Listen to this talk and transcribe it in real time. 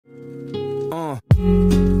Hey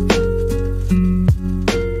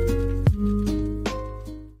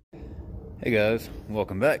guys,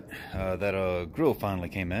 welcome back. That grill finally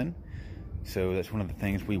came in, so that's one of the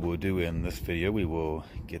things we will do in this video. We will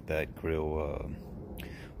get that grill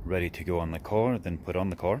ready to go on the car, then put on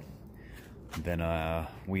the car. Then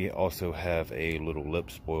we also have a little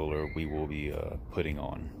lip spoiler we will be putting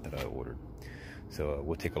on that I ordered. So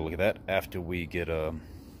we'll take a look at that after we get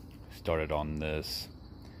started on this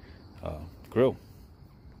grill.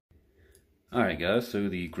 Alright guys, so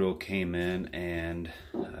the grill came in, and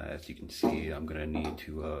as you can see, I'm going to need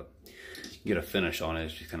to get a finish on it.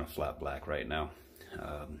 It's just kind of flat black right now.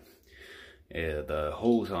 The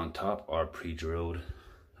holes on top are pre-drilled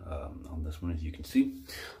on this one, as you can see.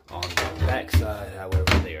 On the back side, however,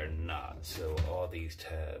 they are not. So all these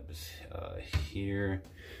tabs here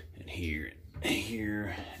and here and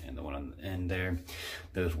here, and the one on the end there,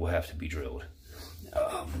 those will have to be drilled.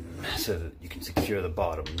 So that you can secure the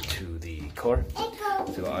bottom to the car.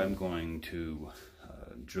 So I'm going to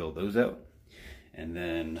drill those out and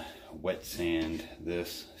then wet sand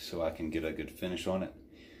this so I can get a good finish on it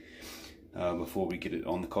before we get it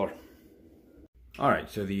on the car. Alright,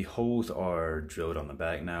 so the holes are drilled on the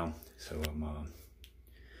back now. So I'm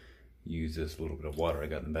use this little bit of water I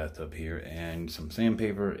got in the bathtub here and some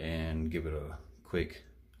sandpaper and give it a quick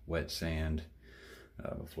wet sand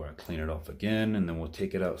before I clean it off again, and then we'll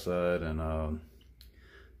take it outside and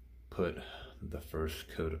put the first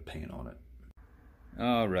coat of paint on it.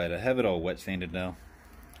 Alright, I have it all wet sanded now.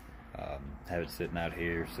 Have it sitting out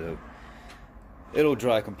here so it'll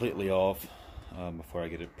dry completely off before I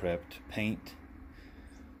get it prepped to paint.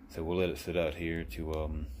 So we'll let it sit out here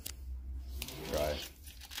to dry.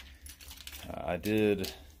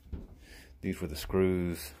 These were the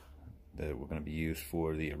screws that were going to be used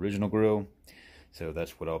for the original grill. So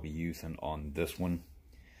that's what I'll be using on this one.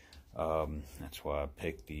 That's why I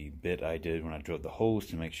picked the bit I did when I drilled the holes,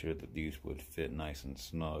 to make sure that these would fit nice and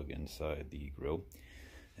snug inside the grill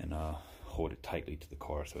and hold it tightly to the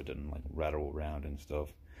car so it doesn't like rattle around and stuff.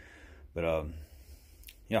 But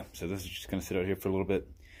yeah, so this is just gonna sit out here for a little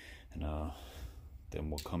bit, and then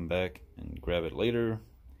we'll come back and grab it later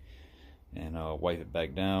and wipe it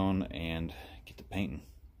back down and get to painting.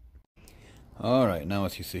 Alright, now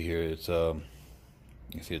as you see here, it's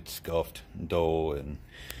you can see it's scuffed and dull, and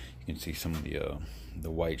you can see some of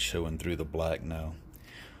the white showing through the black now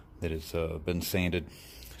that it's been sanded.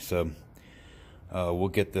 So we'll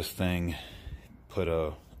get this thing put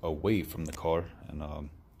away from the car and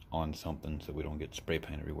on something so we don't get spray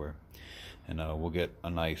paint everywhere. And we'll get a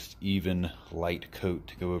nice even light coat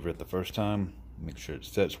to go over it the first time. Make sure it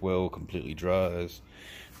sets well, completely dries,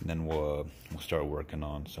 and then we'll start working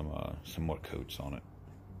on some more coats on it.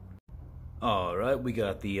 Alright, we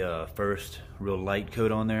got the first real light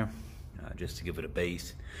coat on there, just to give it a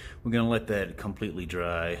base. We're going to let that completely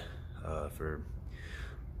dry for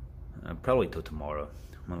probably till tomorrow.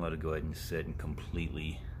 I'm going to let it go ahead and sit and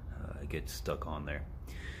completely get stuck on there.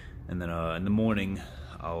 And then in the morning,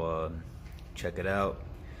 I'll check it out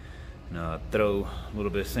and throw a little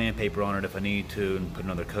bit of sandpaper on it if I need to, and put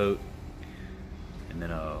another coat. And then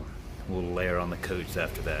we'll layer on the coats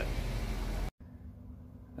after that.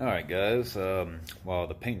 Alright guys, while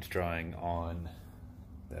the paint's drying on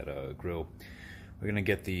that grill, we're going to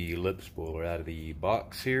get the lip spoiler out of the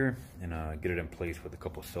box here and get it in place with a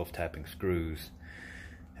couple self-tapping screws.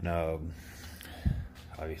 And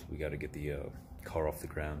obviously we got to get the car off the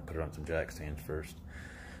ground, put it on some jack stands first.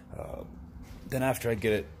 Then after I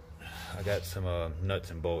get it, I got some nuts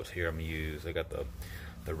and bolts here I'm going to use. I got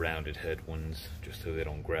the rounded head ones just so they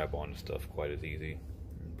don't grab onto stuff quite as easy.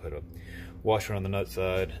 Put a washer on the nut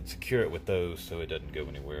side and secure it with those so it doesn't go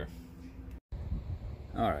anywhere.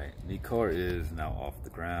 Alright, the car is now off the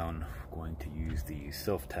ground. We're going to use the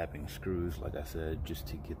self-tapping screws, like I said, just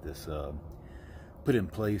to get this put in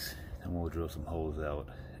place, and we'll drill some holes out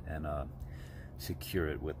and secure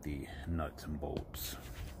it with the nuts and bolts.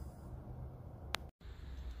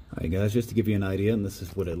 Alright guys, just to give you an idea, and this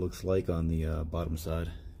is what it looks like on the bottom side.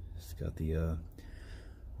 It's got the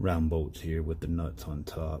round bolts here with the nuts on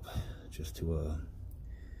top, just to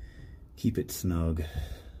keep it snug.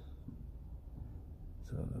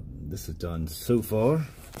 So this is done so far.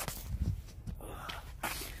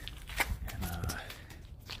 And,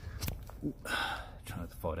 try not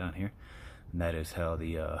to fall down here. And that is how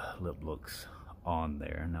the lip looks on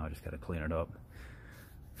there. Now I just got to clean it up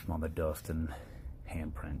from all the dust and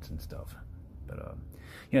handprints and stuff. But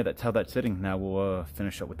yeah, that's how that's sitting. Now we'll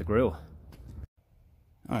finish up with the grill.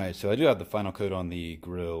 Alright, so I do have the final coat on the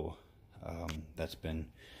grill. That's been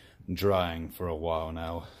drying for a while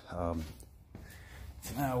now.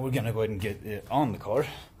 So now we're gonna go ahead and get it on the car.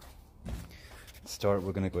 Start,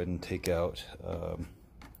 we're gonna go ahead and take out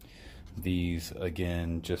these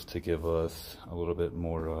again, just to give us a little bit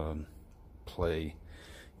more play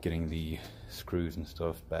getting the screws and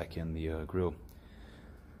stuff back in the grill.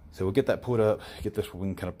 So we'll get that pulled up, get this, we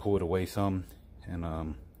can kind of pull it away some, and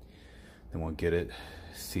then we'll get it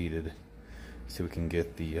seated so we can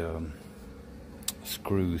get the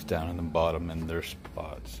screws down in the bottom in their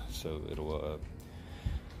spots, so it'll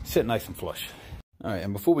sit nice and flush. All right,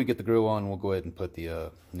 and before we get the grill on, we'll go ahead and put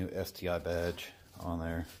the new STI badge on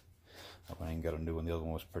there. I ain't got a new one, the other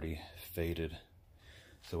one was pretty faded.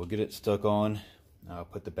 So we'll get it stuck on,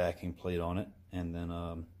 put the backing plate on it, and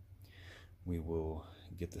then we will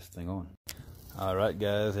get this thing on. All right,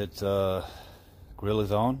 guys, it's grill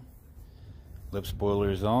is on, lip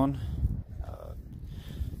spoiler is on.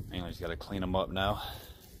 Mainly just got to clean them up now.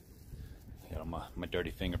 Got my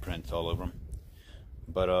dirty fingerprints all over them.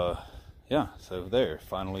 But yeah, so there,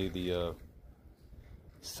 finally the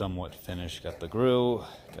somewhat finished. Got the grill,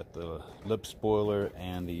 got the lip spoiler,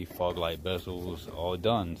 and the fog light bezels all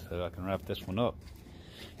done, so I can wrap this one up.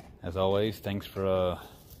 As always, thanks for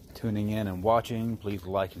tuning in and watching. Please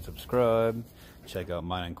like and subscribe. Check out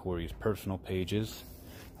mine and Corey's personal pages.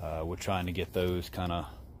 We're trying to get those kind of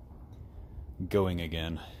going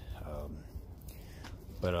again.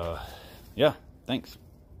 Yeah, thanks.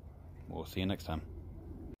 We'll see you next time.